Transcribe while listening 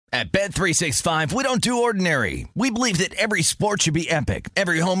At Bet365, we don't do ordinary. We believe that every sport should be epic.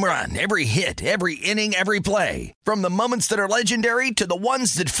 Every home run, every hit, every inning, every play. From the moments that are legendary to the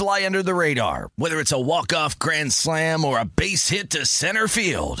ones that fly under the radar. Whether it's a walk-off grand slam or a base hit to center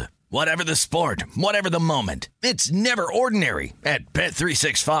field. Whatever the sport, whatever the moment. It's never ordinary at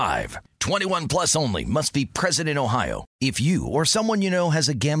Bet365. 21 plus only. Must be present in Ohio. If you or someone you know has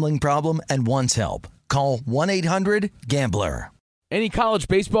a gambling problem and wants help, call 1-800-GAMBLER. Any college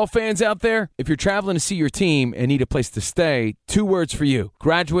baseball fans out there? If you're traveling to see your team and need a place to stay, 2 words for you: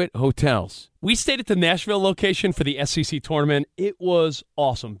 Graduate Hotels. We stayed at the Nashville location for the SEC tournament. It was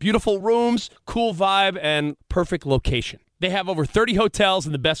awesome. Beautiful rooms, cool vibe, and perfect location. They have over 30 hotels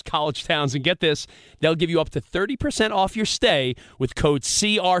in the best college towns, and get this, they'll give you up to 30% off your stay with code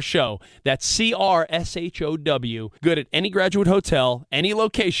CRSHOW. That's CRSHOW. Good at any Graduate Hotel, any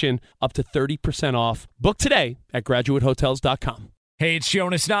location, up to 30% off. Book today at graduatehotels.com. Hey, it's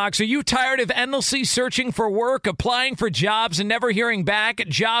Jonas Knox. Are you tired of endlessly searching for work, applying for jobs, and never hearing back?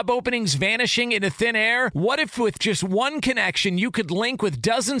 Job openings vanishing into thin air? What if with just one connection, you could link with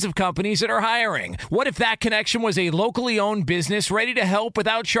dozens of companies that are hiring? What if that connection was a locally owned business ready to help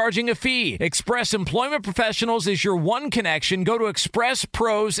without charging a fee? Express Employment Professionals is your one connection. Go to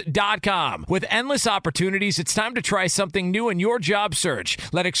expresspros.com. With endless opportunities, it's time to try something new in your job search.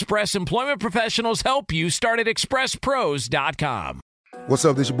 Let Express Employment Professionals help you. Start at expresspros.com. What's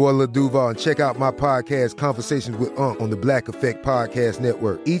up, this your boy Lil Duval, and check out my podcast, Conversations with Unc, on the Black Effect Podcast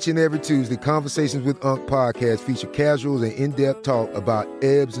Network. Each and every Tuesday, Conversations with Unc podcast feature casual and in-depth talk about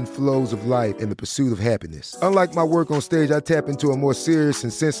ebbs and flows of life and the pursuit of happiness. Unlike my work on stage, I tap into a more serious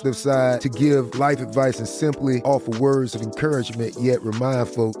and sensitive side to give life advice and simply offer words of encouragement, yet remind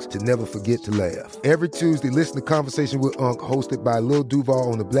folks to never forget to laugh. Every Tuesday, listen to Conversations with Unc, hosted by Lil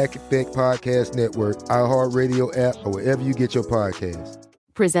Duval on the Black Effect Podcast Network, iHeartRadio app, or wherever you get your podcasts.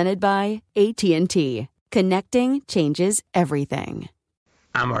 Presented by AT&T. Connecting changes everything.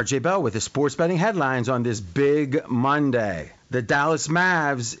 I'm RJ Bell with the sports betting headlines on this big Monday. The Dallas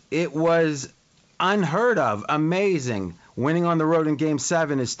Mavs, it was unheard of, amazing. Winning on the road in Game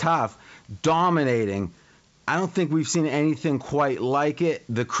 7 is tough, dominating. I don't think we've seen anything quite like it.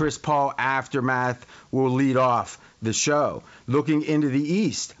 The Chris Paul aftermath will lead off the show. Looking into the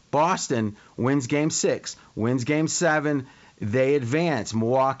East, Boston wins Game 6, wins Game 7. They advance.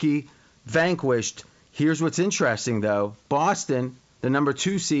 Milwaukee vanquished. Here's what's interesting, though. Boston, the number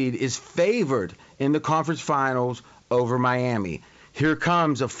 2 seed, is favored in the conference finals over Miami. Here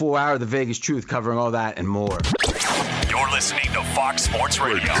comes a full hour of the Vegas Truth covering all that and more. You're listening to Fox Sports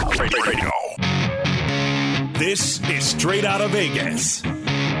Radio. This is Straight Out of Vegas.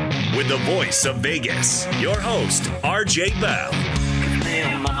 With the voice of Vegas, your host, RJ Bell.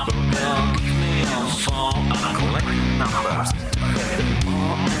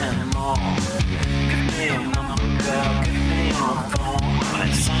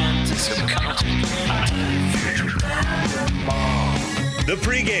 The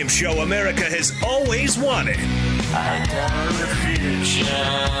pregame show America has always wanted.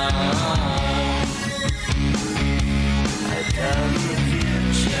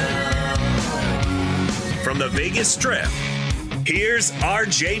 From the Vegas Strip, here's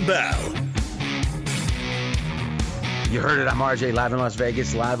RJ Bell. You heard it. I'm RJ, live in Las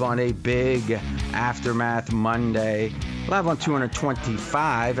Vegas, live on a big Aftermath Monday, live on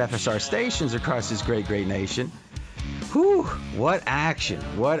 225 FSR stations across this great, great nation. Whew, what action,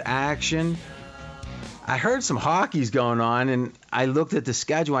 what action. I heard some hockey's going on, and I looked at the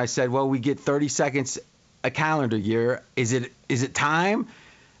schedule. I said, well, we get 30 seconds a calendar year. Is it time?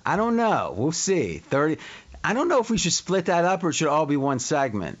 I don't know. We'll see. 30. I don't know if we should split that up or it should all be one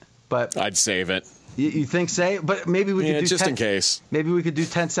segment. But I'd save it. You think save? But maybe we could do just 10, in case. Maybe we could do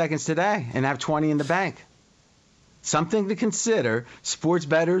 10 seconds today and have 20 in the bank. Something to consider. Sports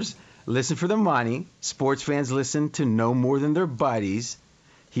bettors listen for the money. Sports fans listen to no more than their buddies.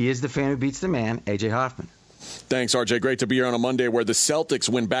 He is the fan who beats the man, AJ Hoffman. Thanks, RJ. Great to be here on a Monday where the Celtics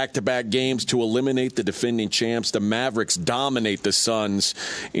win back-to-back games to eliminate the defending champs. The Mavericks dominate the Suns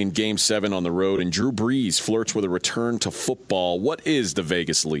in Game 7 on the road, and Drew Brees flirts with a return to football. What is the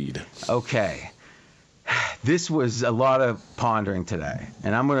Vegas lead? Okay. This was a lot of pondering today,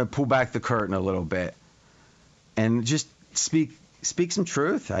 and I'm going to pull back the curtain a little bit and just speak some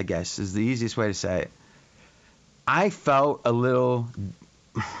truth, I guess, is the easiest way to say it. I felt a little...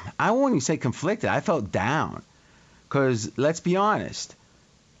 I won't even say conflicted. I felt down because, let's be honest,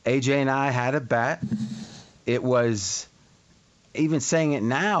 AJ and I had a bet. It was, even saying it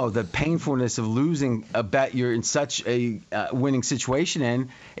now, the painfulness of losing a bet you're in such a winning situation in,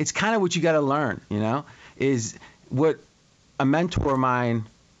 it's kind of what you got to learn, is what a mentor of mine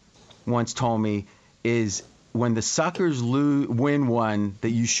once told me is when the suckers win one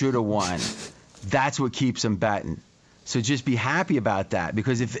that you should have won, that's what keeps them betting. So just be happy about that,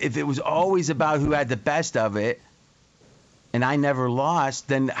 because if it was always about who had the best of it and I never lost,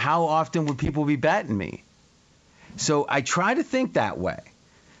 then how often would people be betting me? So I try to think that way.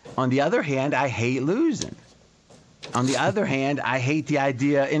 On the other hand, I hate losing. On the other hand, I hate the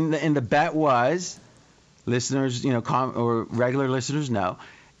idea, and the bet was, listeners, or regular listeners know,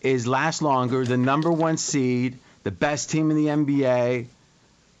 is last longer, the number 1 seed, the best team in the NBA,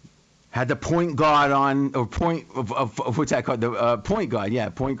 had the point guard on, or what's that called? The point guard,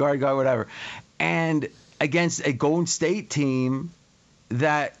 point guard, whatever. And against a Golden State team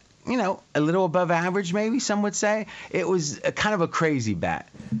that, a little above average, maybe some would say. It was kind of a crazy bet.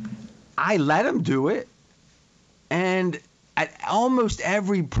 I let him do it. And at almost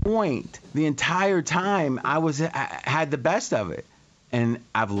every point, the entire time, I had the best of it. And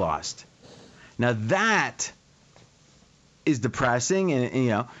I've lost. Now that is depressing,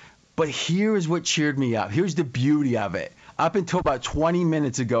 and but here is what cheered me up. Here's the beauty of it. Up until about 20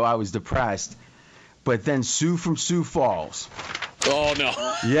 minutes ago, I was depressed. But then Sue from Sioux Falls. Oh, no.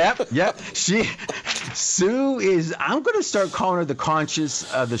 Yep. Sue is, I'm going to start calling her the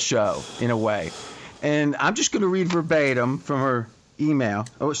conscience of the show, in a way. And I'm just going to read verbatim from her email.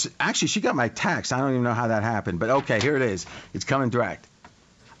 Oh, actually, she got my text. I don't even know how that happened. But okay, here it is. It's coming direct.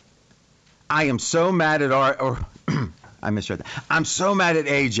 I am so mad at I misread that. I'm so mad at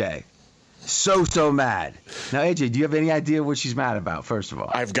AJ. So mad. Now, AJ, do you have any idea what she's mad about, first of all?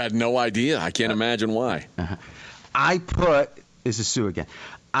 I've got no idea. I can't imagine why. This is Sue again.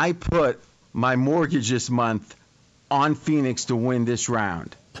 I put my mortgage this month on Phoenix to win this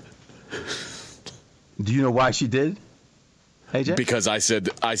round. Do you know why she did, AJ? Because I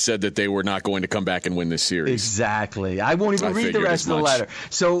said that they were not going to come back and win this series. Exactly. I won't even read the rest of the letter.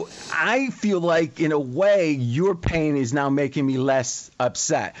 So I feel like, in a way, your pain is now making me less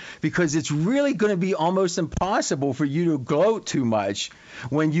upset, because it's really going to be almost impossible for you to gloat too much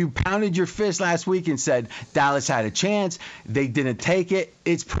when you pounded your fist last week and said Dallas had a chance, they didn't take it.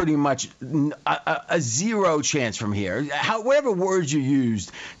 It's pretty much a zero chance from here. Whatever words you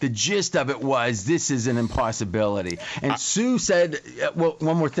used, the gist of it was this is an impossibility. And Sue said, well,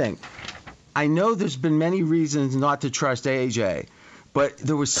 one more thing. I know there's been many reasons not to trust AJ, but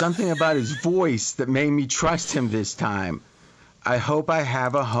there was something about his voice that made me trust him this time. I hope I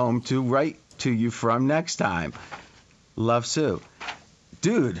have a home to write to you from next time. Love, Sue.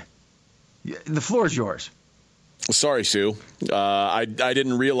 Dude, the floor is yours. Sorry, Sue. I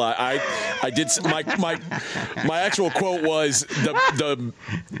didn't realize. I did. My actual quote was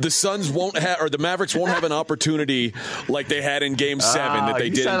the Suns won't have, or the Mavericks won't have an opportunity like they had in Game 7 that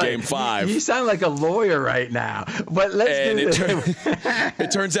they did in Game 5. You sound like a lawyer right now. But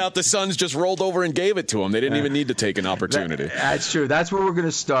It turns out the Suns just rolled over and gave it to them. They didn't even need to take an opportunity. That's true. That's where we're going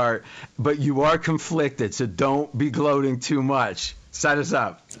to start. But you are conflicted, so don't be gloating too much. Set us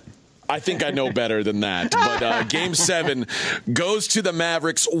up. I think I know better than that. But Game 7 goes to the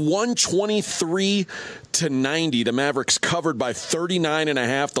Mavericks, 123-90. The Mavericks covered by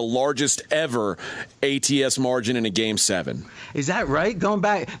 39.5, the largest ever ATS margin in a Game 7. Is that right? Going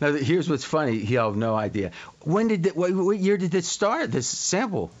back. Now, here's what's funny. He'll have no idea. What year did it start, this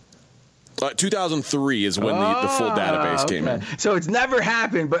sample? 2003 is when the full database came in. So it's never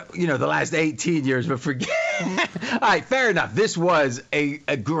happened, but, the last 18 years, but forget. All right, fair enough. This was a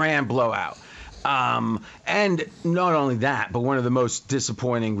grand blowout. And not only that, but one of the most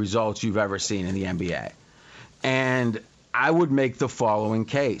disappointing results you've ever seen in the NBA. And I would make the following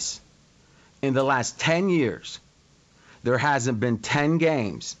case. In the last 10 years, there hasn't been 10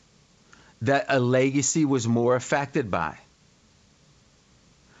 games that a legacy was more affected by.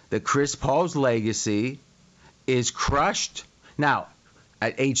 That Chris Paul's legacy is crushed. Now,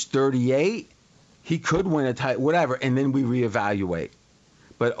 at age 38, he could win a title, whatever, and then we reevaluate.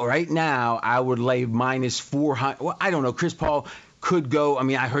 But right now, I would lay minus 400. Well, I don't know. Chris Paul could go. I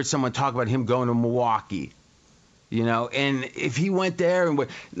mean, I heard someone talk about him going to Milwaukee. And if he went there, and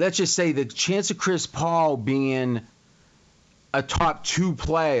let's just say the chance of Chris Paul being a top 2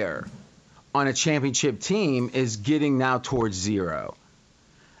 player on a championship team is getting now towards 0.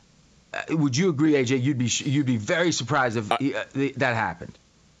 Would you agree, AJ? You'd be very surprised if that happened.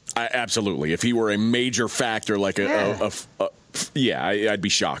 Absolutely. If he were a major factor, like I'd be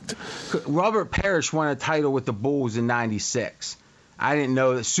shocked. Robert Parrish won a title with the Bulls in '96. I didn't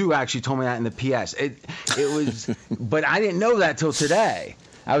know that. Sue actually told me that in the PS. It was, but I didn't know that till today.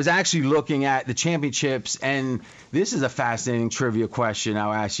 I was actually looking at the championships, and this is a fascinating trivia question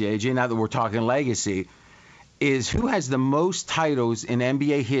I'll ask you, AJ. Now that we're talking legacy. is who has the most titles in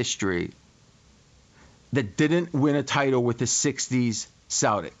NBA history that didn't win a title with the 60s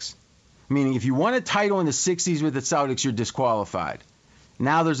Celtics. Meaning, if you won a title in the 60s with the Celtics, you're disqualified.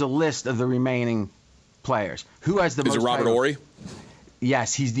 Now there's a list of the remaining players. Who has the most titles? Is it Robert Horry?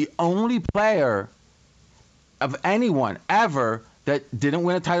 Yes, he's the only player of anyone ever that didn't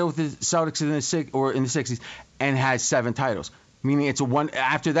win a title with the Celtics in the 60s and has 7 titles. Meaning it's a one.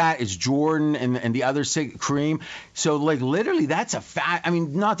 After that, it's Jordan and the other Kareem. So like literally, that's a fact. I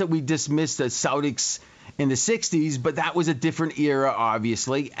mean, not that we dismiss the Celtics in the 60s, but that was a different era,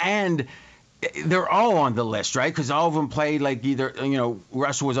 obviously, and they're all on the list, right? Because all of them played like either,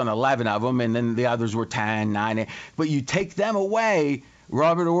 Russell was on 11 of them, and then the others were 10, 9, 8. But you take them away,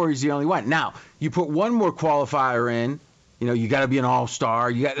 Robert Horry's the only one. Now, you put one more qualifier in, you got to be an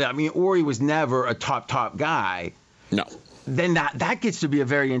all-star. Horry was never a top guy. No. Then that gets to be a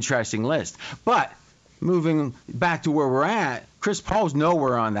very interesting list. But moving back to where we're at, Chris Paul's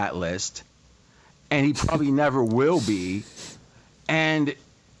nowhere on that list, and he probably never will be. And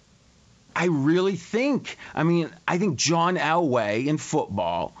I really think, I think John Elway in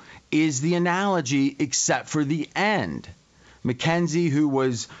football is the analogy except for the end. Mackenzie, who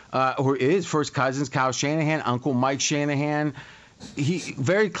was or is first cousins, Kyle Shanahan, Uncle Mike Shanahan, he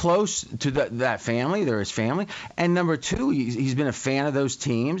very close to that family. They're his family. And number 2, he's been a fan of those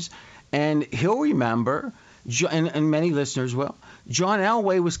teams, and he'll remember, and many listeners will, John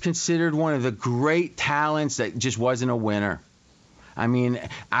Elway was considered one of the great talents that just wasn't a winner. I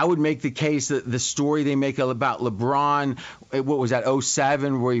would make the case that the story they make about LeBron, what was that,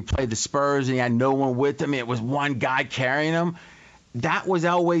 2007, where he played the Spurs and he had no one with him. It was one guy carrying him. That was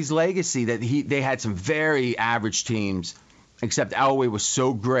Elway's legacy, that they had some very average teams, except Elway was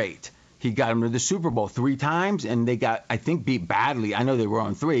so great. He got them to the Super Bowl 3 times, and they got, I think, beat badly. I know they were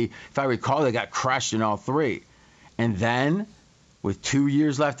on 3. If I recall, they got crushed in all 3. And then, with 2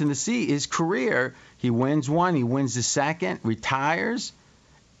 years left in his career, he wins one, he wins the second, retires,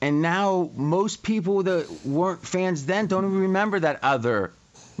 and now most people that weren't fans then don't even remember that other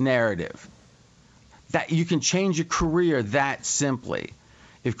narrative. That you can change your career that simply.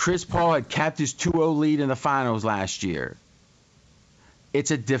 If Chris Paul had kept his 2-0 lead in the finals last year, it's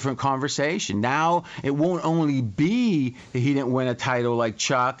a different conversation. Now it won't only be that he didn't win a title like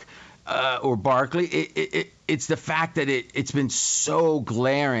Chuck or Barkley. It's the fact that it's been so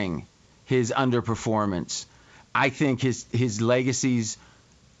glaring, his underperformance. I think his legacy's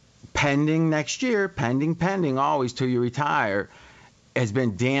pending next year, pending always till you retire, has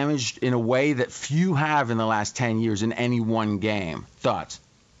been damaged in a way that few have in the last 10 years in any one game. Thoughts?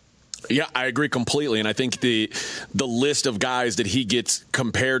 Yeah, I agree completely, and I think the list of guys that he gets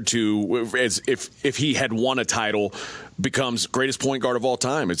compared to as if he had won a title becomes greatest point guard of all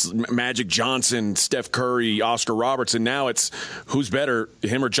time. It's Magic Johnson, Steph Curry, Oscar Robertson. Now it's who's better,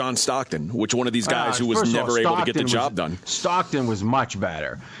 him or John Stockton? Which one of these guys who was never able to get the job done? Stockton was much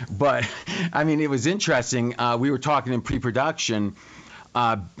better, but it was interesting. We were talking in pre-production.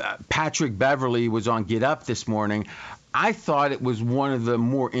 Patrick Beverley was on Get Up this morning. I thought it was one of the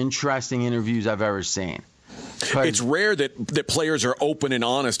more interesting interviews I've ever seen. It's rare that players are open and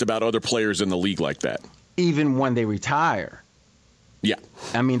honest about other players in the league like that. Even when they retire. Yeah.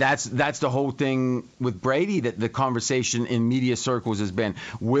 That's the whole thing with Brady, that the conversation in media circles has been,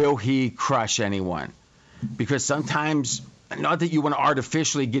 will he crush anyone? Because sometimes, not that you want to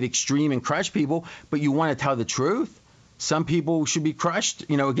artificially get extreme and crush people, but you want to tell the truth. Some people should be crushed.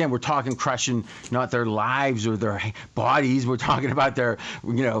 Again, we're talking crushing not their lives or their bodies. We're talking about their,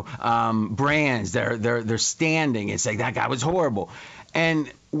 brands, their standing. It's like, that guy was horrible.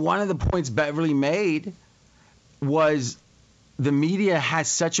 And one of the points Beverly made was the media has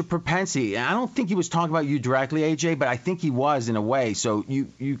such a propensity. And I don't think he was talking about you directly, AJ, but I think he was in a way. So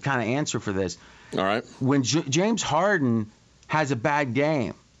you kind of answer for this. All right. When James Harden has a bad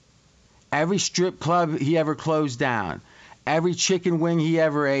game, every strip club he ever closed down, every chicken wing he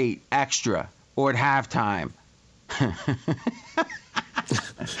ever ate extra or at halftime.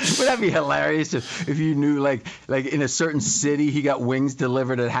 Would that be hilarious if you knew, like in a certain city, he got wings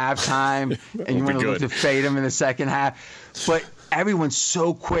delivered at halftime and you want to look to fade him in the second half? But everyone's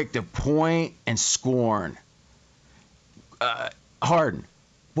so quick to point and scorn Harden.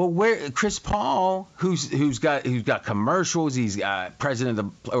 Well, where Chris Paul, who's got commercials, he's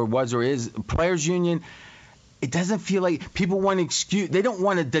president of is Players Union. It doesn't feel like people want to excuse. They don't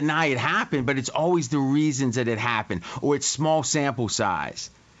want to deny it happened, but it's always the reasons that it happened, or it's small sample size.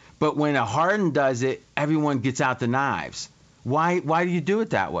 But when a Harden does it, everyone gets out the knives. Why do you do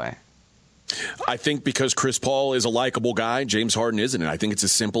it that way? I think because Chris Paul is a likable guy, James Harden isn't. And I think it's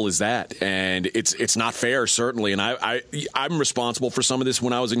as simple as that. And it's not fair, certainly. And I'm responsible for some of this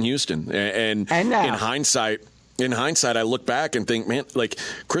when I was in Houston. And now. In hindsight, I look back and think, man, like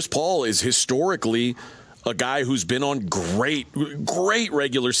Chris Paul is historically a guy who's been on great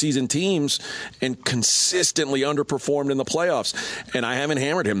regular season teams and consistently underperformed in the playoffs. And I haven't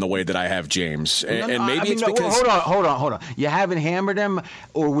hammered him the way that I have James. And maybe it's because... Hold on. You haven't hammered him,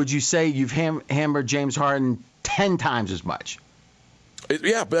 or would you say you've hammered James Harden 10 times as much?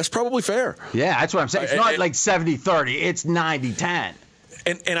 Yeah, that's probably fair. Yeah, that's what I'm saying. It's not like 70-30. It's 90-10.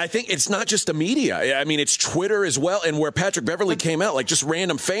 And I think it's not just the media. I mean, it's Twitter as well. And where Patrick Beverley came out, like just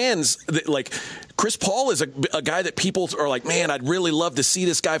random fans, like Chris Paul is a guy that people are like, man, I'd really love to see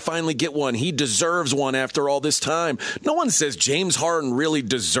this guy finally get one. He deserves one after all this time. No one says James Harden really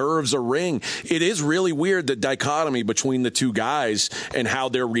deserves a ring. It is really weird, the dichotomy between the two guys and how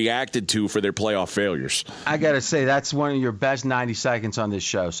they're reacted to for their playoff failures. I got to say, that's one of your best 90 seconds on this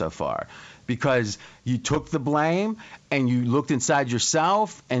show so far. Because you took the blame and you looked inside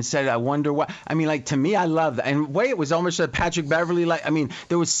yourself and said, I wonder why. I mean, like, to me, I love that. And the way it was almost a Patrick Beverley, like, I mean,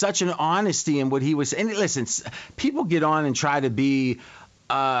 there was such an honesty in what he was. And listen, people get on and try to be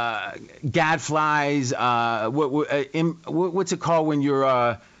gadflies. What's it called when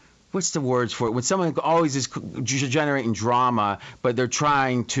you're what's the words for it? When someone always is generating drama, but they're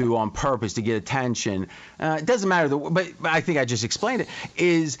trying to on purpose to get attention. It doesn't matter, but I think I just explained it,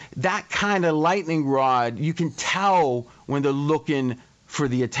 is that kind of lightning rod. You can tell when they're looking for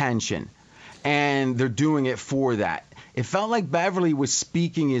the attention, and they're doing it for that. It felt like Beverley was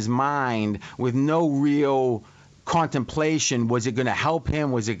speaking his mind with no real contemplation. Was it going to help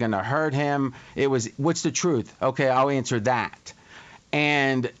him? Was it going to hurt him? It was, what's the truth? Okay, I'll answer that.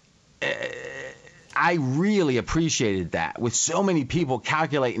 And I really appreciated that, with so many people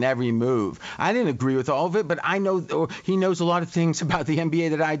calculating every move. I didn't agree with all of it, but I know he knows a lot of things about the NBA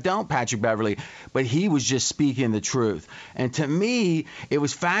that I don't, Patrick Beverley. But he was just speaking the truth. And to me, it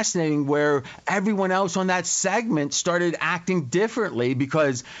was fascinating where everyone else on that segment started acting differently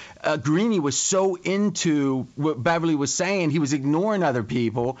because Greeny was so into what Beverley was saying, he was ignoring other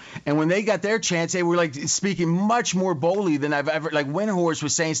people. And when they got their chance, they were like speaking much more boldly than I've ever. Like Windhorst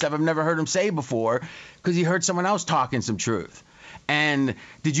was saying stuff I've never heard him say before because he heard someone else talking some truth. And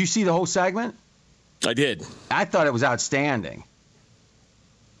did you see the whole segment? I did. I thought it was outstanding.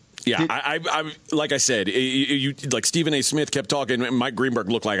 Yeah, I like I said, you like Stephen A. Smith kept talking, and Mike Greenberg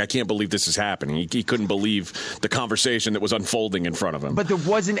looked like, I can't believe this is happening. He couldn't believe the conversation that was unfolding in front of him. But there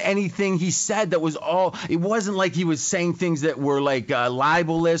wasn't anything he said that was all. It wasn't like he was saying things that were like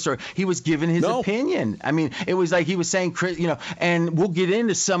libelous, or he was giving his opinion. I mean, it was like he was saying, and we'll get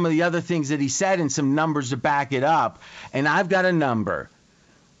into some of the other things that he said and some numbers to back it up. And I've got a number.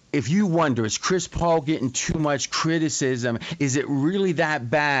 If you wonder, is Chris Paul getting too much criticism? Is it really that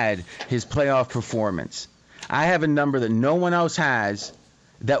bad, his playoff performance? I have a number that no one else has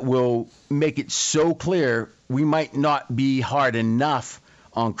that will make it so clear we might not be hard enough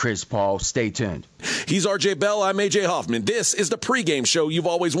on Chris Paul. Stay tuned. He's RJ Bell. I'm AJ Hoffman. This is the pregame show you've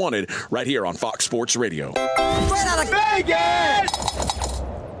always wanted right here on Fox Sports Radio. Straight out of Vegas!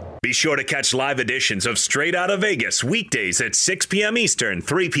 Be sure to catch live editions of Straight Outta Vegas weekdays at 6 p.m. Eastern,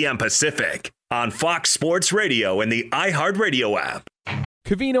 3 p.m. Pacific on Fox Sports Radio and the iHeartRadio app.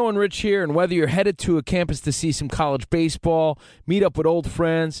 Covino and Rich here, and whether you're headed to a campus to see some college baseball, meet up with old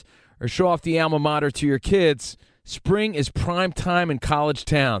friends, or show off the alma mater to your kids, spring is prime time in college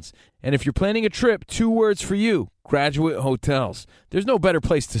towns. And if you're planning a trip, 2 words for you: Graduate Hotels. There's no better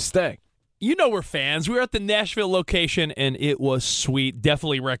place to stay. You know we're fans. We were at the Nashville location, and it was sweet.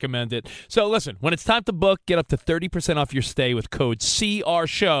 Definitely recommend it. So listen, when it's time to book, get up to 30% off your stay with code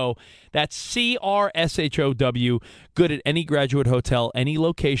CRSHOW. That's CRSHOW. Good at any Graduate Hotel, any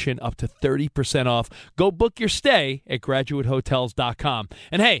location, up to 30% off. Go book your stay at graduatehotels.com.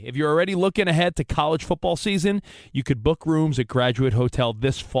 And hey, if you're already looking ahead to college football season, you could book rooms at Graduate Hotel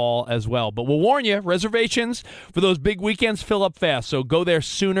this fall as well. But we'll warn you, reservations for those big weekends fill up fast, so go there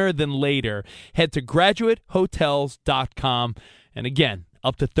sooner than later. Head to graduatehotels.com. And again,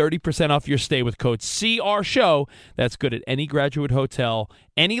 up to 30% off your stay with code CRSHOW. That's good at any Graduate Hotel,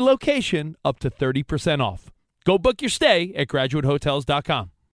 any location, up to 30% off. Go book your stay at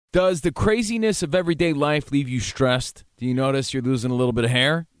graduatehotels.com. Does the craziness of everyday life leave you stressed? Do you notice you're losing a little bit of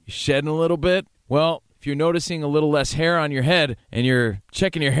hair? You're shedding a little bit? Well, if you're noticing a little less hair on your head and you're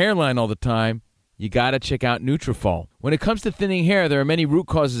checking your hairline all the time, you got to check out Nutrafol. When it comes to thinning hair, there are many root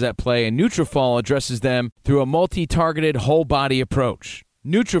causes at play, and Nutrafol addresses them through a multi-targeted whole-body approach.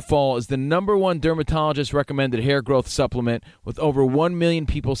 Nutrafol is the #1 dermatologist-recommended hair growth supplement with over 1 million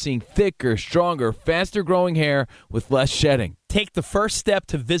people seeing thicker, stronger, faster-growing hair with less shedding. Take the first step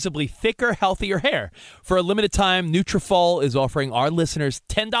to visibly thicker, healthier hair. For a limited time, Nutrafol is offering our listeners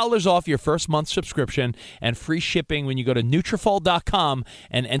 $10 off your first month subscription and free shipping when you go to Nutrafol.com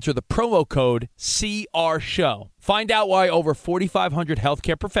and enter the promo code CRSHOW. Find out why over 4,500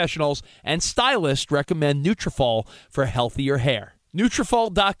 healthcare professionals and stylists recommend Nutrafol for healthier hair.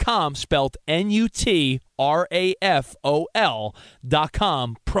 Nutrafol.com, spelled Nutrafol.com,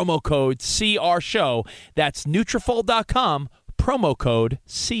 promo code CRSHOW. That's Nutrafol.com, promo code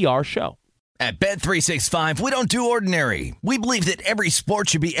CRSHOW. At Bet365, we don't do ordinary. We believe that every sport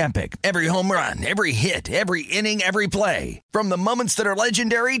should be epic. Every home run, every hit, every inning, every play. From the moments that are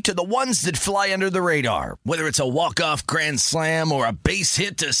legendary to the ones that fly under the radar. Whether it's a walk-off grand slam or a base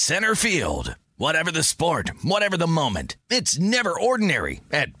hit to center field. Whatever the sport, whatever the moment, it's never ordinary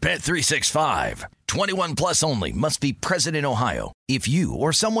at Bet365. 21 plus only. Must be present in Ohio. If you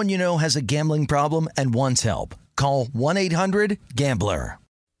or someone you know has a gambling problem and wants help, call 1-800-GAMBLER.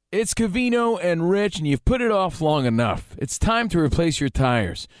 It's Covino and Rich, and you've put it off long enough. It's time to replace your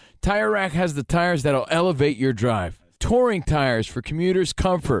tires. Tire Rack has the tires that'll elevate your drive. Touring tires for commuters'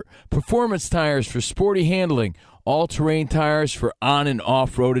 comfort. Performance tires for sporty handling. All-terrain tires for on- and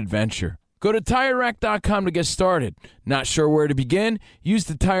off-road adventure. Go to TireRack.com to get started. Not sure where to begin? Use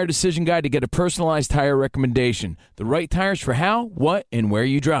the Tire Decision Guide to get a personalized tire recommendation. The right tires for how, what, and where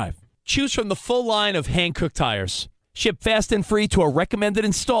you drive. Choose from the full line of hand-cooked tires. Ship fast and free to a recommended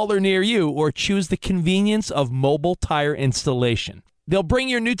installer near you, or choose the convenience of mobile tire installation. They'll bring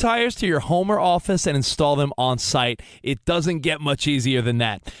your new tires to your home or office and install them on site. It doesn't get much easier than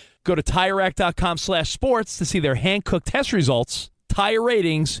that. Go to TireRack.com/sports to see their hand-cooked test results, tire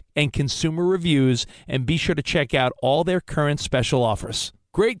ratings, and consumer reviews, and be sure to check out all their current special offers.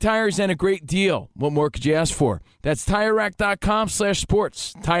 Great tires and a great deal. What more could you ask for? That's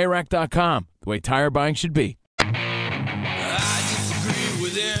TireRack.com/sports. TireRack.com, the way tire buying should be. I disagree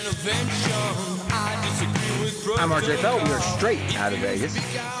with intervention. I disagree with I'm RJ Bell. We are straight out of Vegas.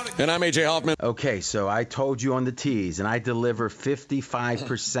 And I'm AJ Hoffman. Okay, so I told you on the tees, and I deliver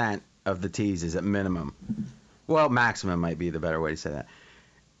 55% of the teases at minimum. Well, maximum might be the better way to say that.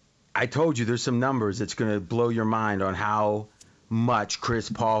 I told you there's some numbers that's going to blow your mind on how much Chris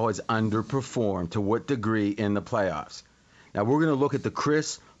Paul has underperformed, to what degree in the playoffs. Now, we're going to look at the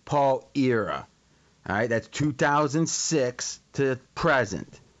Chris Paul era. All right, that's 2006 to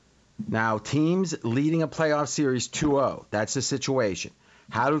present. Now, teams leading a playoff series 2-0. That's the situation.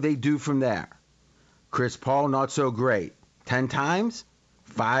 How do they do from there? Chris Paul, not so great. 10 times?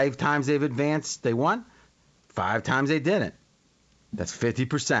 5 times they've advanced, they won. 5 times they didn't. That's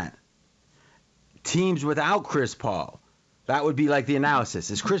 50%. Teams without Chris Paul, that would be like the analysis.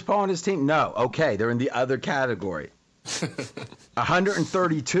 Is Chris Paul on his team? No. Okay, they're in the other category.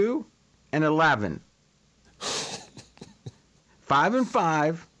 132 and 11. 5 and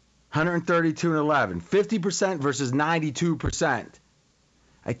 5, 132 and 11. 50% versus 92%.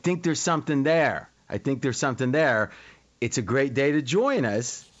 I think there's something there. It's a great day to join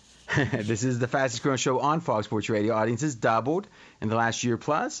us. This is the fastest growing show on Fox Sports Radio. Audience has doubled in the last year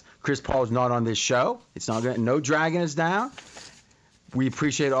plus. Chris Paul is not on this show. It's not going. No dragging us down. We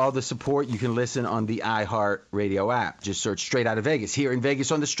appreciate all the support. You can listen on the iHeart Radio app. Just search Straight Out of Vegas. Here in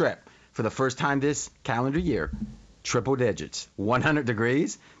Vegas on the Strip for the first time this calendar year. Triple digits. 100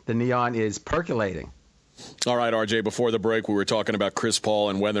 degrees. The neon is percolating. All right, RJ, before the break, we were talking about Chris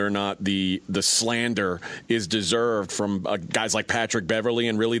Paul and whether or not the slander is deserved from guys like Patrick Beverley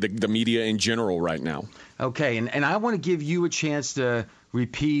and really the media in general right now. Okay, and I want to give you a chance to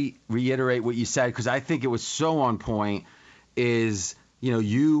reiterate what you said, because I think it was so on point. Is,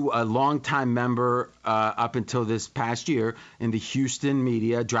 you, a longtime member up until this past year in the Houston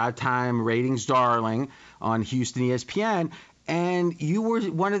media, drive time ratings darling on Houston ESPN, and you were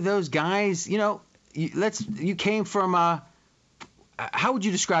one of those guys, you came from how would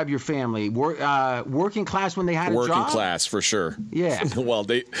you describe your family? Working class when they had a job? Working class, for sure. Yeah. Well,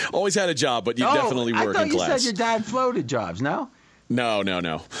 they always had a job, but definitely working class. I thought you said your dad floated jobs, no?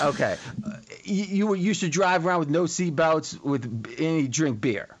 No. Okay. You used to drive around with no seatbelts and drink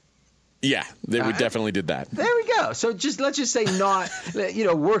beer. Yeah, we definitely did that. There we go. So let's just say not,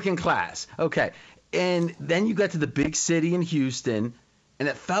 working class. Okay. And then you got to the big city in Houston, and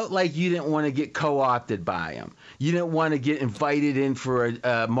it felt like you didn't want to get co-opted by him. You didn't want to get invited in for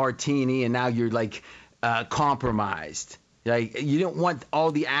a martini, and now you're compromised. Like, you didn't want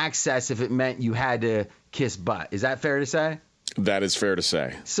all the access if it meant you had to kiss butt. Is that fair to say? That is fair to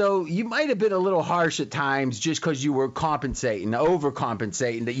say. So you might have been a little harsh at times just because you were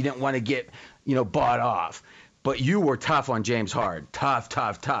overcompensating, that you didn't want to get, bought off. But you were tough on James Harden. Tough.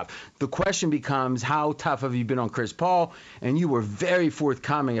 The question becomes, how tough have you been on Chris Paul? And you were very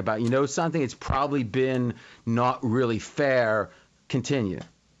forthcoming about, something, it's probably been not really fair. Continue.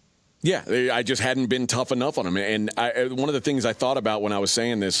 Yeah, I just hadn't been tough enough on him. And one of the things I thought about when I was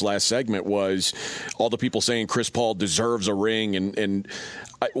saying this last segment was all the people saying Chris Paul deserves a ring. And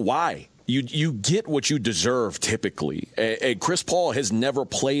why? You get what you deserve typically. And Chris Paul has never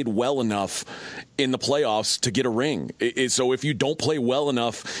played well enough in the playoffs to get a ring. So if you don't play well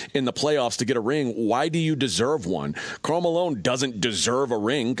enough in the playoffs to get a ring, why do you deserve one? Karl Malone doesn't deserve a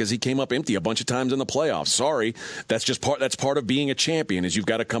ring because he came up empty a bunch of times in the playoffs. Sorry, that's part of being a champion, is you've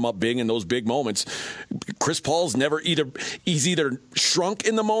got to come up big in those big moments. Chris Paul's he's either shrunk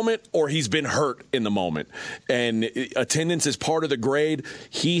in the moment or he's been hurt in the moment. And attendance is part of the grade.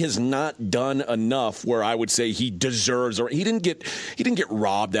 He has not done enough where I would say he deserves, or he didn't get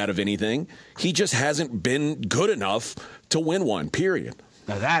robbed out of anything. He just hasn't been good enough to win one, period.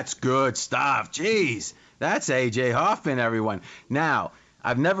 Now that's good stuff. Jeez, that's A.J. Hoffman, everyone. Now,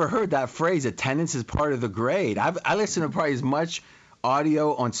 I've never heard that phrase, attendance is part of the grade. I listen to probably as much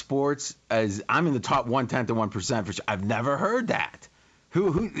audio on sports as I'm in the top 1/10 to 1% for sure. I've never heard that.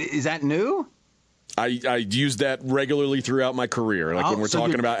 Who is that new? I use that regularly throughout my career. Like when we're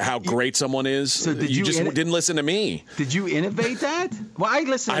talking about how great someone is, so you just didn't listen to me. Did you innovate that? Well, I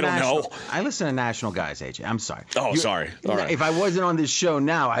listen to I don't know. I listen to national guys, AJ. I'm sorry. Oh, sorry. All right. If I wasn't on this show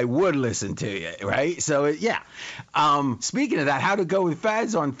now, I would listen to you, right? So, yeah. Speaking of that, how'd it go with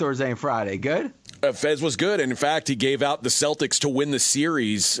Fez on Thursday and Friday? Good? Fez was good, and in fact, he gave out the Celtics to win the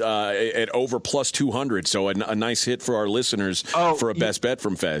series at over plus 200. So a nice hit for our listeners for a best bet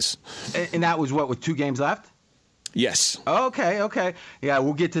from Fez. And that was with 2 games left? Yes. Okay. Yeah,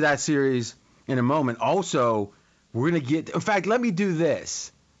 we'll get to that series in a moment. Also, we're going to get – in fact, let me do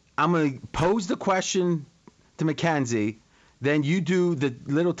this. I'm going to pose the question to Mackenzie. Then you do the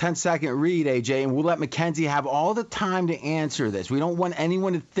little 10-second read, AJ, and we'll let Mackenzie have all the time to answer this. We don't want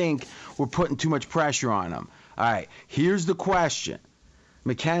anyone to think we're putting too much pressure on them. All right, here's the question.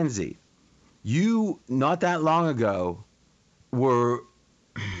 Mackenzie, you not that long ago were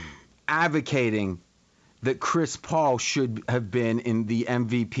advocating that Chris Paul should have been in the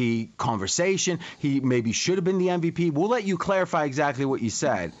MVP conversation. He maybe should have been the MVP. We'll let you clarify exactly what you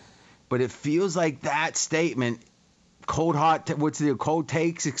said. But it feels like that statement – cold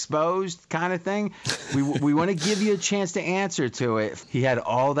takes exposed kind of thing. We want to give you a chance to answer to it. He had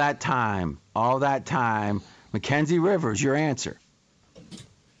all that time. Mackenzie Rivers, your answer.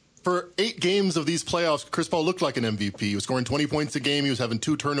 For 8 games of these playoffs, Chris Paul looked like an MVP. He was scoring 20 points a game. He was having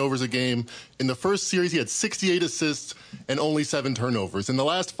 2 turnovers a game. In the first series, he had 68 assists and only 7 turnovers. In the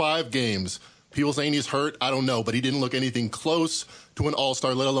last 5 games, people saying he's hurt, I don't know, but he didn't look anything close to an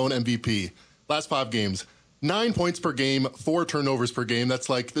all-star, let alone MVP. Last 5 games, 9 points per game, 4 turnovers per game. That's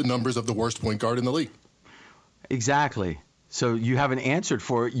like the numbers of the worst point guard in the league. Exactly. So you haven't answered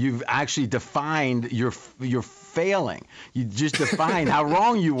for it. You've actually defined your failing. You just defined how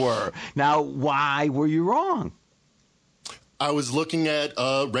wrong you were. Now, why were you wrong? I was looking at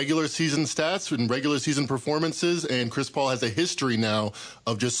regular season stats and regular season performances, and Chris Paul has a history now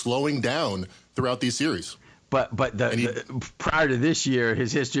of just slowing down throughout these series. But prior to this year,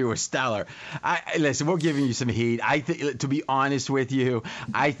 his history was stellar. Listen, we're giving you some heat. I think, to be honest with you,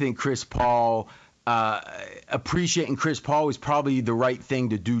 I think Chris Paul, appreciating Chris Paul is probably the right thing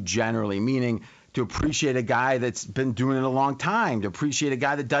to do generally, meaning to appreciate a guy that's been doing it a long time, to appreciate a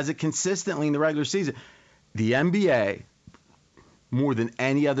guy that does it consistently in the regular season. The NBA, more than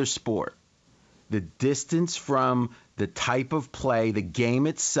any other sport, the distance from the type of play, the game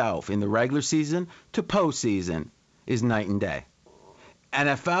itself in the regular season to postseason is night and day.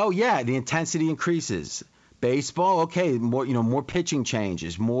 NFL, yeah, the intensity increases. Baseball, okay, more pitching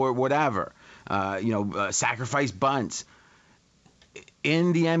changes, more whatever, sacrifice bunts.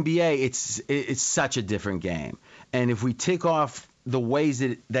 In the NBA, it's such a different game. And if we tick off the ways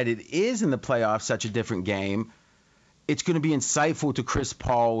that it is in the playoffs, such a different game, it's going to be insightful to Chris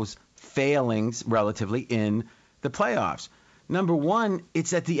Paul's failings relatively in the playoffs. Number one,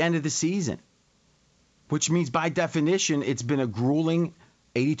 it's at the end of the season, which means by definition, it's been a grueling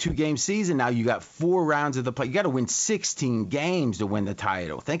 82-game season. Now you got 4 rounds of the play. You got to win 16 games to win the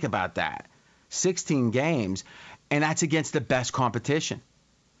title. Think about that. 16 games, and that's against the best competition.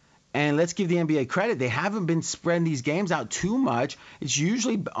 And let's give the NBA credit. They haven't been spreading these games out too much. It's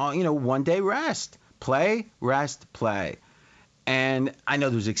usually, 1 day rest. Play, rest, play. And I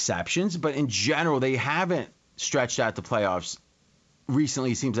know there's exceptions, but in general, they haven't stretched out the playoffs.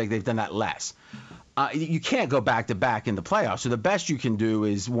 Recently, it seems like they've done that less. You can't go back-to-back in the playoffs, so the best you can do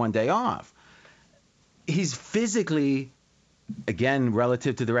is one day off. He's physically, again,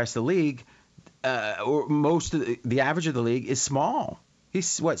 relative to the rest of the league, or most of the average of the league is small. He's,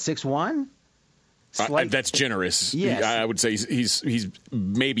 6'1"? That's generous. Yes. I would say he's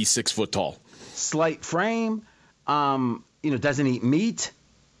maybe 6 foot tall. Slight frame, doesn't eat meat.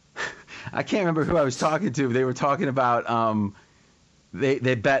 I can't remember who I was talking to. They were talking about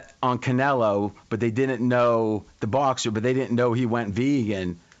they bet on Canelo, but they didn't know the boxer, but they didn't know he went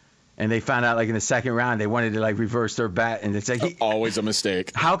vegan. And they found out, like, in the second round, they wanted to, like, reverse their bet, and it's like always a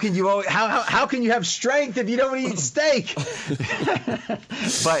mistake. How can you have strength if you don't eat steak?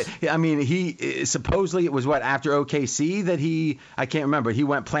 But I mean, he supposedly it was after OKC that I can't remember. He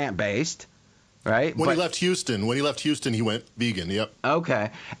went plant-based, right? When he left Houston, he went vegan. Yep. Okay.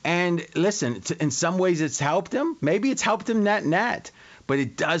 And listen, in some ways, it's helped him. Maybe it's helped him net, but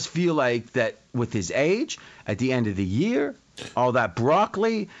it does feel like that with his age, at the end of the year. All that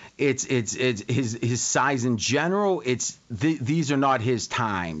broccoli, it's his size in general. These are not his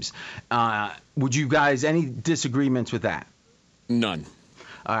times. Would you guys any disagreements with that? None.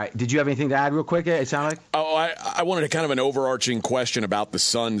 All right. Did you have anything to add real quick? It sounded like. Oh, I wanted a kind of an overarching question about the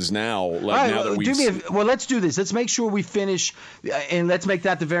Suns now. Let's do this. Let's make sure we finish, and let's make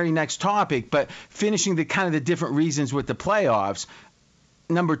that the very next topic. But finishing the different reasons with the playoffs.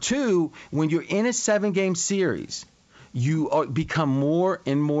 Number 2, when you're in a 7-game series, you become more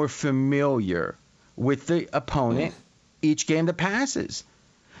and more familiar with the opponent each game that passes.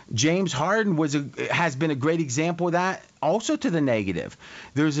 James Harden has been a great example of that, also to the negative.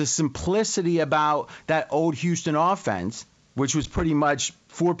 There's a simplicity about that old Houston offense, which was pretty much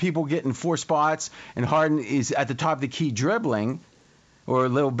 4 people getting 4 spots, and Harden is at the top of the key dribbling, or a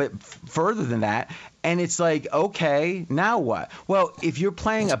little bit further than that. And it's like, okay, now what? Well, if you're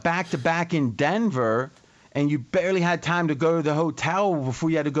playing a back-to-back in Denver and you barely had time to go to the hotel before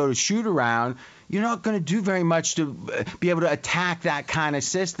you had to go to shoot around, you're not going to do very much to be able to attack that kind of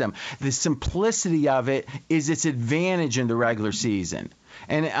system. The simplicity of it is its advantage in the regular season.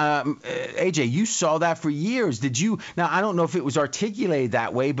 And AJ, you saw that for years. Did you? Now, I don't know if it was articulated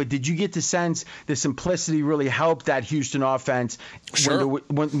that way, but did you get the sense the simplicity really helped that Houston offense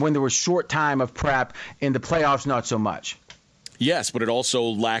when there was short time of prep, in the playoffs not so much? Yes, but it also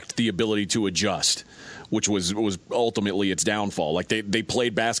lacked the ability to adjust, which was ultimately its downfall. Like they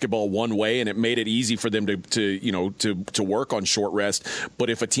played basketball one way, and it made it easy for them to work on short rest. But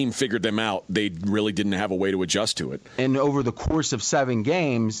if a team figured them out, they really didn't have a way to adjust to it. And over the course of 7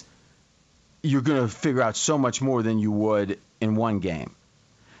 games, you're going to figure out so much more than you would in one game.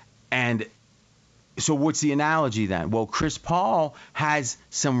 And so what's the analogy then? Well, Chris Paul has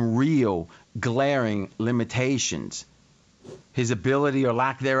some real glaring limitations. His ability or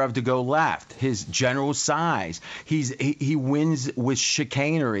lack thereof to go left, his general size. He wins with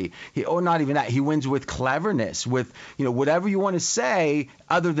chicanery. Not even that. He wins with cleverness, with whatever you want to say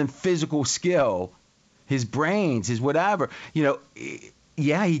other than physical skill, his brains, his whatever.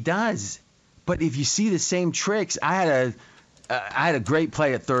 Yeah, he does. But if you see the same tricks, I had a great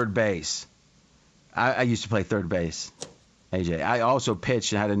play at third base. I used to play third base, AJ. I also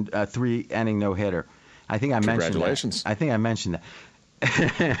pitched and had a 3-inning no-hitter. I think I mentioned Congratulations. that. I think I mentioned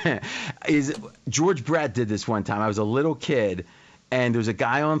that. George Brett did this one time. I was a little kid, and there's a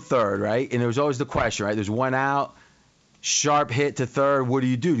guy on third, right? And there was always the question, right? There's one out, sharp hit to third. What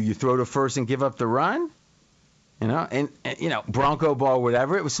do? Do you throw to first and give up the run? And Bronco ball,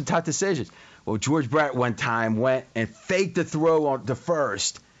 whatever. It was some tough decisions. Well, George Brett one time went and faked the throw on to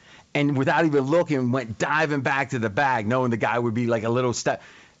first, and without even looking, went diving back to the bag, knowing the guy would be like a little step,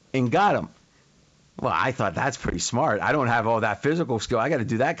 and got him. Well, I thought that's pretty smart. I don't have all that physical skill. I got to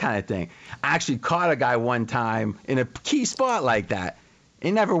do that kind of thing. I actually caught a guy one time in a key spot like that.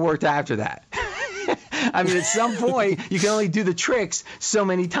 It never worked after that. I mean, at some point, you can only do the tricks so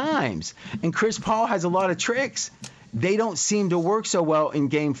many times. And Chris Paul has a lot of tricks. They don't seem to work so well in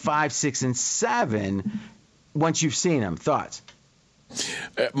game 5, 6, and 7 once you've seen them. Thoughts?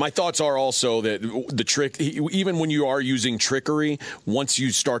 My thoughts are also that the trick, even when you are using trickery, once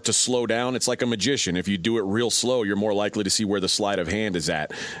you start to slow down, it's like a magician. If you do it real slow, you're more likely to see where the sleight of hand is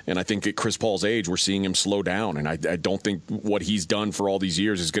at. And I think at Chris Paul's age, we're seeing him slow down. And I don't think what he's done for all these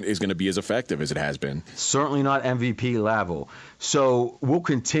years is going to be as effective as it has been. Certainly not MVP level. So we'll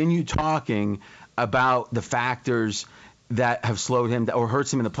continue talking about the factors that have slowed him or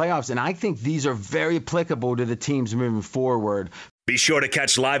hurts him in the playoffs. And I think these are very applicable to the teams moving forward. Be sure to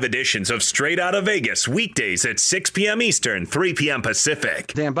catch live editions of Straight Outta Vegas weekdays at 6 p.m. Eastern, 3 p.m.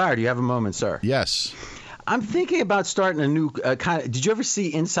 Pacific. Dan Byer, do you have a moment, sir? Yes. I'm thinking about starting a new kind of. Did you ever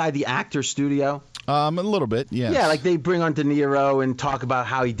see Inside the Actor Studio? A little bit, yes. Yeah, like they bring on De Niro and talk about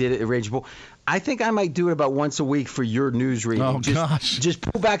how he did it at Raging Bull. I think I might do it about once a week for your news reading. Oh, gosh. Just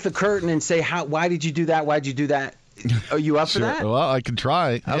pull back the curtain and say, why did you do that? Why did you do that? Are you up for that? Well, I can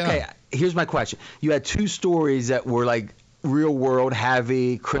try. Okay, yeah. Here's my question. You had 2 stories that were like real world,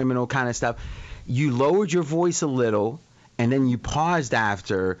 heavy, criminal kind of stuff. You lowered your voice a little, and then you paused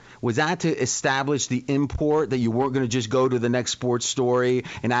after. Was that to establish the import, that you weren't going to just go to the next sports story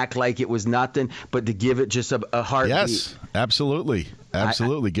and act like it was nothing, but to give it just a heartbeat? Yes, absolutely.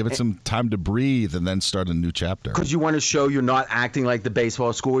 Absolutely. Give it some time to breathe and then start a new chapter. Because you want to show you're not acting like the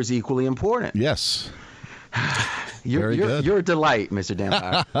baseball score is equally important. Yes. You're a delight, Mr.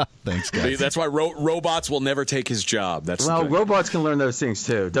 Dampire. Thanks, guys. That's why robots will never take his job. Robots can learn those things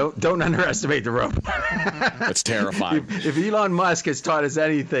too. Don't underestimate the robot. That's terrifying. If Elon Musk has taught us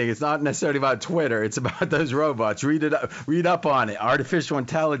anything, it's not necessarily about Twitter. It's about those robots. Read up on it. Artificial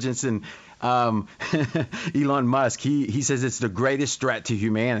intelligence and Elon Musk. He says it's the greatest threat to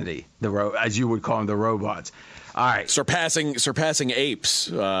humanity. As you would call them, the robots. All right. Surpassing apes.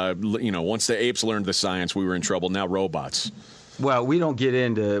 Once the apes learned the science, we were in trouble. Now robots. Well, we don't get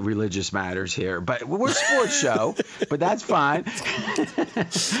into religious matters here, but we're a sports show, but that's fine.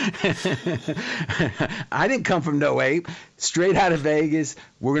 I didn't come from no ape. Straight out of Vegas.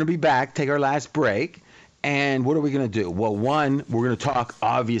 We're going to be back, take our last break. And what are we going to do? Well, one, we're going to talk,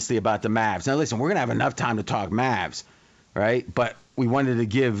 obviously, about the Mavs. Now, listen, we're going to have enough time to talk Mavs, right? But we wanted to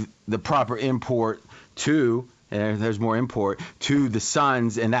give the proper import to... there's more import to the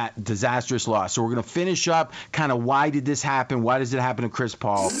Suns and that disastrous loss. So we're going to finish up kind of why did this happen? Why does it happen to Chris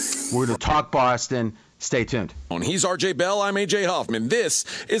Paul? We're going to talk Boston. Stay tuned. He's RJ Bell. I'm AJ Hoffman. This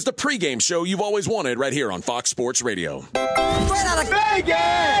is the pregame show you've always wanted right here on Fox Sports Radio. Straight out of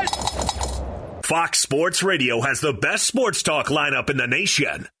Vegas! Fox Sports Radio has the best sports talk lineup in the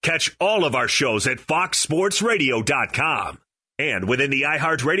nation. Catch all of our shows at foxsportsradio.com. And within the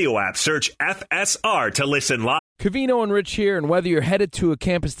iHeartRadio app, search FSR to listen live. Covino and Rich here, and whether you're headed to a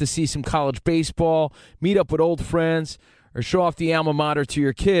campus to see some college baseball, meet up with old friends, or show off the alma mater to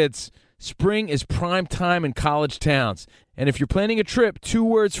your kids, spring is prime time in college towns. And if you're planning a trip, 2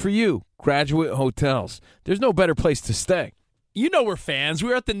 words for you: Graduate Hotels. There's no better place to stay. You know we're fans. We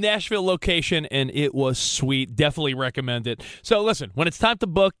were at the Nashville location, and it was sweet. Definitely recommend it. So listen, when it's time to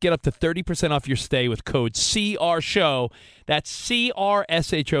book, get up to 30% off your stay with code CRSHOW. That's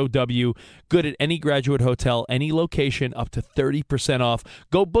CRSHOW. Good at any Graduate Hotel, any location, up to 30% off.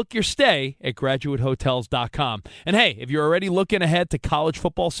 Go book your stay at graduatehotels.com. And hey, if you're already looking ahead to college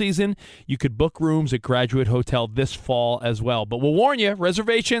football season, you could book rooms at Graduate Hotel this fall as well. But we'll warn you,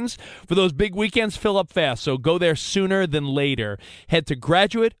 reservations for those big weekends fill up fast, so go there sooner than later. Head to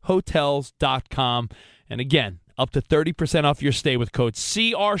graduatehotels.com. And again, up to 30% off your stay with code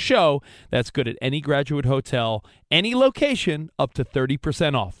CRSHOW. That's good at any Graduate Hotel, any location, up to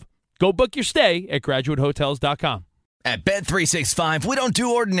 30% off. Go book your stay at graduatehotels.com. At Bet365, we don't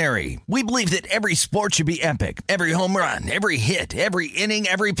do ordinary. We believe that every sport should be epic. Every home run, every hit, every inning,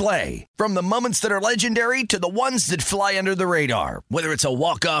 every play. From the moments that are legendary to the ones that fly under the radar. Whether it's a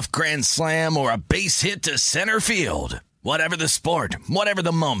walk-off grand slam or a base hit to center field. Whatever the sport, whatever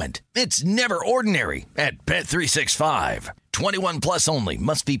the moment, it's never ordinary at Bet365. 21 plus only.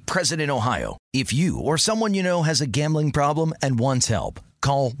 Must be present in Ohio. If you or someone you know has a gambling problem and wants help,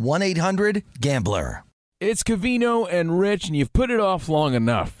 call 1-800-GAMBLER. It's Covino and Rich, and you've put it off long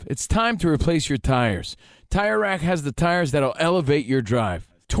enough. It's time to replace your tires. Tire Rack has the tires that'll elevate your drive.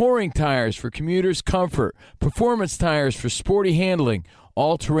 Touring tires for commuters' comfort. Performance tires for sporty handling.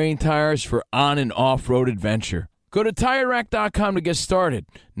 All-terrain tires for on- and off-road adventure. Go to TireRack.com to get started.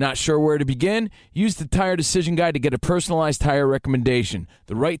 Not sure where to begin? Use the Tire Decision Guide to get a personalized tire recommendation.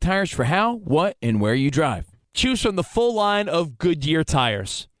 The right tires for how, what, and where you drive. Choose from the full line of Goodyear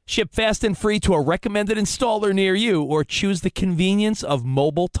tires. Ship fast and free to a recommended installer near you, or choose the convenience of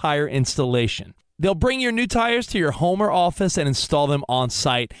mobile tire installation. They'll bring your new tires to your home or office and install them on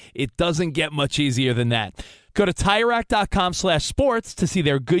site. It doesn't get much easier than that. Go to TireRack.com/sports to see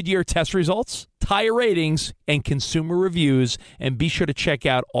their Goodyear test results, tire ratings, and consumer reviews, and be sure to check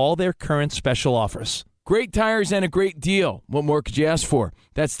out all their current special offers. Great tires and a great deal. What more could you ask for?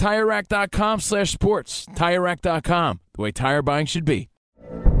 That's TireRack.com/sports. TireRack.com, the way tire buying should be.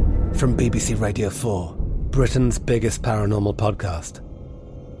 From BBC Radio 4, Britain's biggest paranormal podcast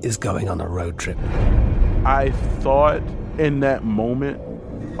is going on a road trip. I thought in that moment,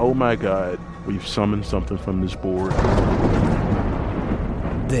 oh my God, we've summoned something from this board.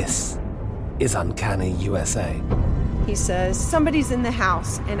 This is Uncanny USA. He says, somebody's in the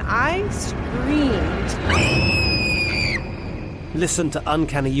house, and I screamed. Listen to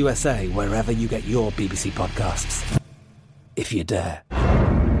Uncanny USA wherever you get your BBC podcasts, if you dare.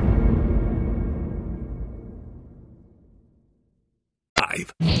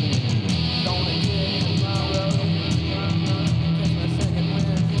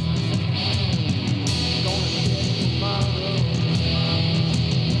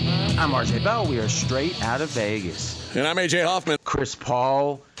 I'm RJ Bell. We are straight out of Vegas. And I'm AJ Hoffman. Chris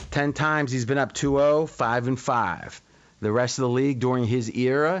Paul, 10 times he's been up 2-0, 5-5. The rest of the league during his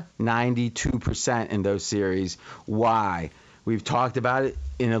era, 92% in those series. Why? We've talked about it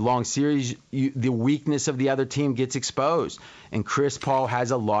in a long series. The weakness of the other team gets exposed. And Chris Paul has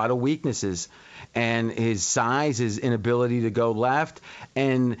a lot of weaknesses. And his size, his inability to go left,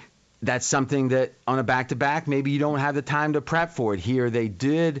 and that's something that on a back-to-back, maybe you don't have the time to prep for it. Here they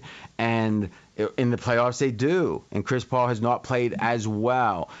did, and in the playoffs they do. And Chris Paul has not played as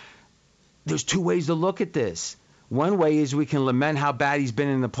well. There's two ways to look at this. One way is we can lament how bad he's been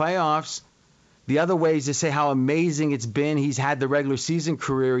in the playoffs. The other way is to say how amazing it's been he's had the regular season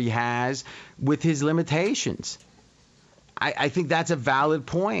career he has with his limitations. I think that's a valid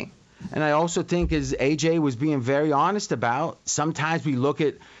point. And I also think, as AJ was being very honest about, sometimes we look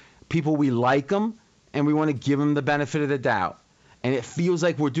at people, we like them, and we want to give them the benefit of the doubt. And it feels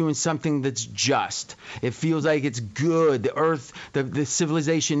like we're doing something that's just. It feels like it's good. The earth, the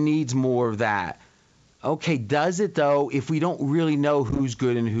civilization needs more of that. Okay, does it, though, if we don't really know who's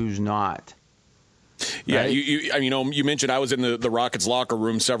good and who's not? Yeah, right? You mentioned I was in the Rockets locker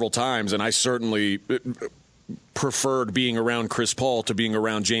room several times, and I certainly preferred being around Chris Paul to being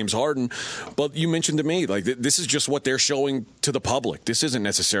around James Harden. But you mentioned to me, like, this is just what they're showing to the public. This isn't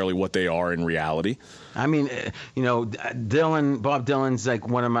necessarily what they are in reality. I mean, Bob Dylan's like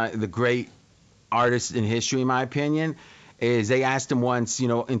one of the great artists in history, in my opinion. Is they asked him once,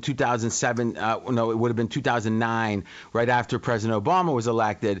 in 2007, it would have been 2009, right after President Obama was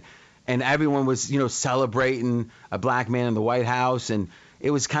elected, and everyone was, celebrating a black man in the White House, and it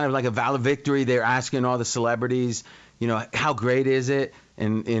was kind of like a valid victory. They're asking all the celebrities, how great is it?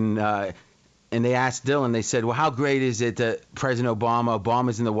 And they asked Dylan, they said, well, how great is it that President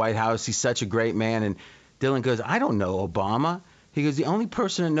Obama's in the White House? He's such a great man. And Dylan goes, I don't know Obama. He goes, the only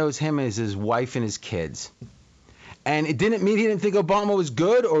person that knows him is his wife and his kids. And it didn't mean he didn't think Obama was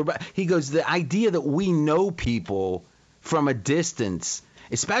good. He goes, the idea that we know people from a distance,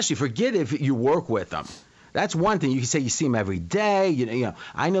 especially forget if you work with them. That's one thing. You can say you see him every day.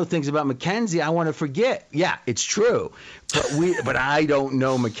 I know things about Mackenzie I want to forget. Yeah, it's true. But I don't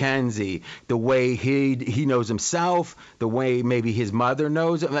know Mackenzie the way he knows himself, the way maybe his mother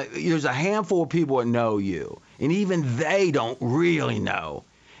knows him. There's a handful of people that know you, and even they don't really know.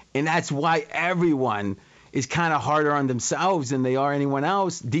 And that's why everyone is kind of harder on themselves than they are anyone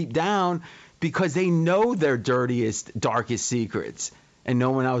else deep down, because they know their dirtiest, darkest secrets, and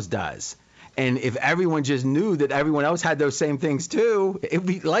no one else does. And if everyone just knew that everyone else had those same things too,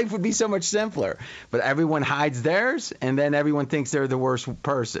 life would be so much simpler. But everyone hides theirs, and then everyone thinks they're the worst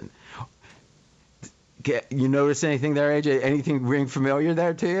person. You notice anything there, AJ? Anything ring familiar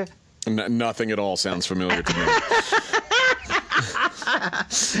there to you? Nothing at all sounds familiar to me.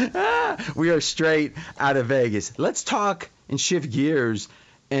 We are straight out of Vegas. Let's talk and shift gears,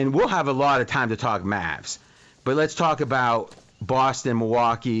 and we'll have a lot of time to talk Mavs. But let's talk about Boston,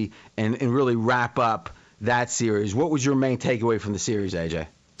 Milwaukee, and really wrap up that series. What was your main takeaway from the series, AJ?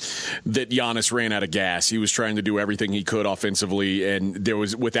 That Giannis ran out of gas. He was trying to do everything he could offensively, and there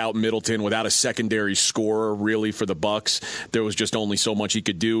was, without Middleton, without a secondary scorer really for the Bucks, there was just only so much he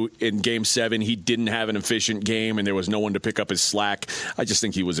could do. In Game 7, he didn't have an efficient game, and there was no one to pick up his slack. I just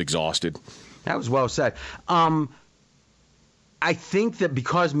think he was exhausted. That was well said. I think that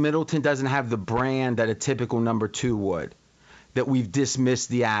because Middleton doesn't have the brand that a typical number 2 would, that we've dismissed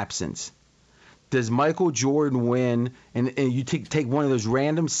the absence. Does Michael Jordan win, and you take one of those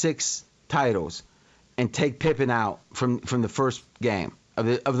random 6 titles and take Pippen out from the first game of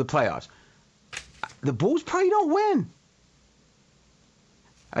the playoffs? The Bulls probably don't win.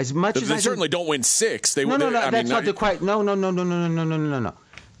 As much as they certainly don't win 6. No, that's not the quite. No.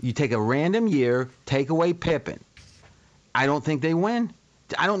 You take a random year, take away Pippen. I don't think they win.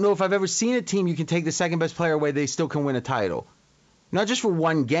 I don't know if I've ever seen a team you can take the second best player away, they still can win a title. Not just for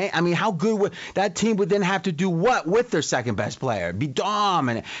one game. I mean, how good would that team would then have to do what with their second best player? Be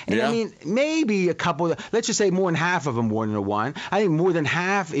dominant. And yeah. I mean, maybe a couple, let's just say more than half of them wouldn't have won. I think more than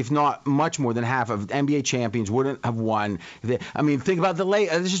half, if not much more than half of NBA champions wouldn't have won. I mean, think about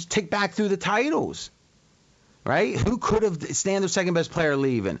let's just tick back through the titles. right? Who could have stand their second best player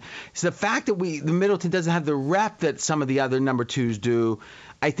leaving? So the fact that the Middleton doesn't have the rep that some of the other number twos do,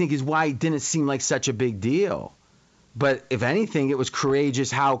 I think is why it didn't seem like such a big deal. But if anything, it was courageous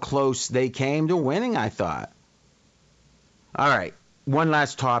how close they came to winning, I thought. All right, one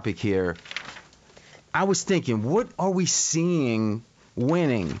last topic here. I was thinking, what are we seeing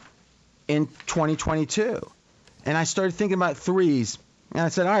winning in 2022? And I started thinking about threes, and I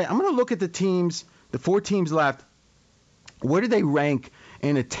said, all right, I'm going to look at the teams, the 4 teams left. Where do they rank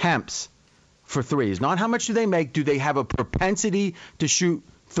in attempts for threes? Not how much do they make. Do they have a propensity to shoot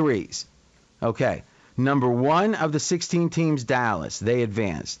threes? Okay. Number 1 of the 16 teams, Dallas. They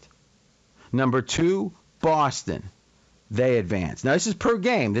advanced. Number 2, Boston. They advanced. Now, this is per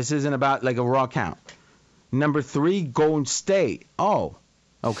game. This isn't about like a raw count. Number 3, Golden State. Oh,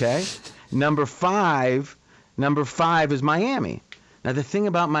 okay. Number 5 is Miami. Now, the thing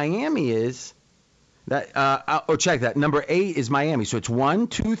about Miami is that, check that. Number 8 is Miami. So it's 1,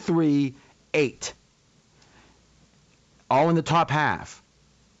 2, 3, 8. All in the top half.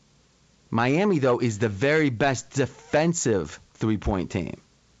 Miami, though, is the very best defensive three-point team.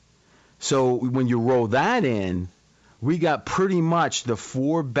 So when you roll that in, we got pretty much the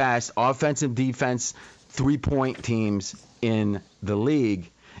 4 best offensive defense three-point teams in the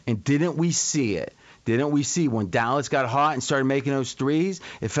league. And didn't we see it? Didn't we see when Dallas got hot and started making those threes,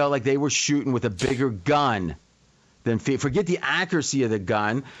 it felt like they were shooting with a bigger gun than Phoenix. Forget the accuracy of the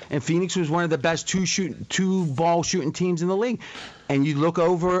gun. And Phoenix was one of the best two ball shooting teams in the league. And you look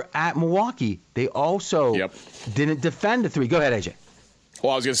over at Milwaukee, they also didn't defend the three. Go ahead, AJ.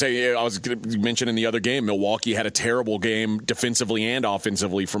 Well, I was going to say, I was going to mention in the other game, Milwaukee had a terrible game defensively and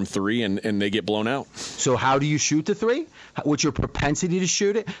offensively from three, and they get blown out. So how do you shoot the three? What's your propensity to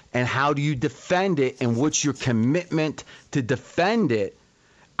shoot it? And how do you defend it? And what's your commitment to defend it?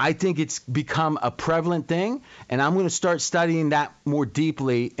 I think it's become a prevalent thing, and I'm going to start studying that more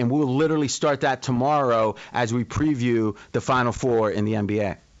deeply, and we'll literally start that tomorrow as we preview the Final Four in the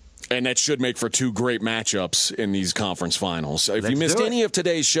NBA. And that should make for 2 great matchups in these conference finals. If you missed any of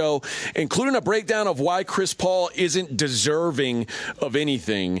today's show, including a breakdown of why Chris Paul isn't deserving of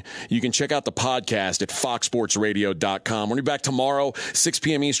anything, you can check out the podcast at foxsportsradio.com. We'll be back tomorrow, 6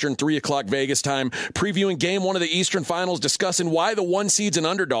 p.m. Eastern, 3 o'clock Vegas time, previewing Game 1 of the Eastern Finals, discussing why the 1 seed's an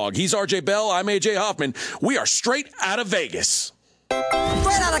underdog. He's RJ Bell. I'm AJ Hoffman. We are straight out of Vegas.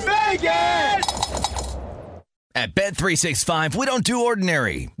 Straight out of Vegas! At Bet365, we don't do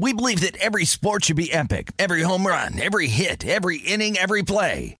ordinary. We believe that every sport should be epic. Every home run, every hit, every inning, every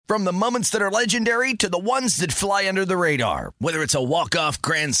play. From the moments that are legendary to the ones that fly under the radar. Whether it's a walk-off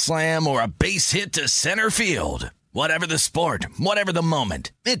grand slam or a base hit to center field. Whatever the sport, whatever the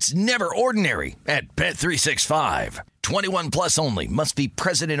moment. It's never ordinary at Bet365. 21 plus only. Must be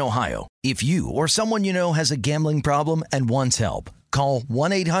present in Ohio. If you or someone you know has a gambling problem and wants help, call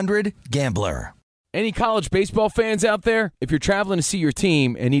 1-800-GAMBLER. Any college baseball fans out there? If you're traveling to see your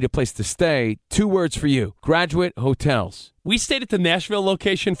team and need a place to stay, 2 words for you: Graduate Hotels. We stayed at the Nashville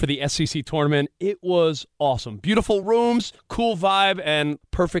location for the SEC tournament. It was awesome. Beautiful rooms, cool vibe, and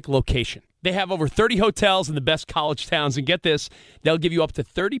perfect location. They have over 30 hotels in the best college towns, and get this, they'll give you up to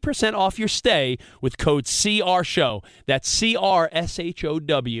 30% off your stay with code CRSHOW. That's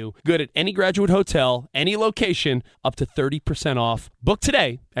CRSHOW. Good at any Graduate Hotel, any location, up to 30% off. Book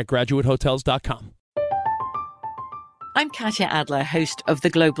today at graduatehotels.com. I'm Katya Adler, host of The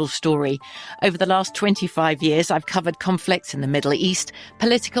Global Story. Over the last 25 years, I've covered conflicts in the Middle East,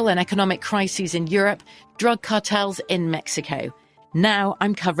 political and economic crises in Europe, drug cartels in Mexico. Now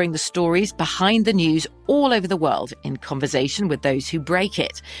I'm covering the stories behind the news all over the world in conversation with those who break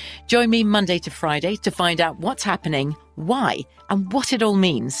it. Join me Monday to Friday to find out what's happening, why, and what it all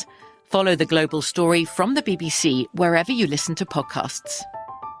means. Follow The Global Story from the BBC wherever you listen to podcasts.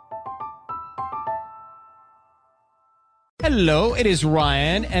 Hello, it is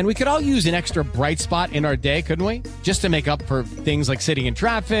Ryan, and we could all use an extra bright spot in our day, couldn't we? Just to make up for things like sitting in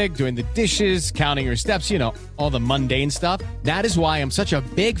traffic, doing the dishes, counting your steps, you know, all the mundane stuff. That is why I'm such a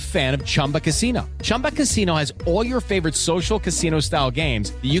big fan of Chumba Casino. Chumba Casino has all your favorite social casino-style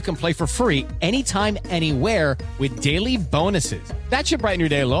games that you can play for free anytime, anywhere with daily bonuses. That should brighten your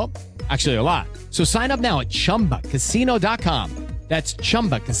day a little. Actually, a lot. So sign up now at ChumbaCasino.com. That's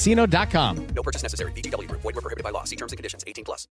ChumbaCasino.com. No purchase necessary. VGW Group. Void where prohibited by law. See terms and conditions. 18+.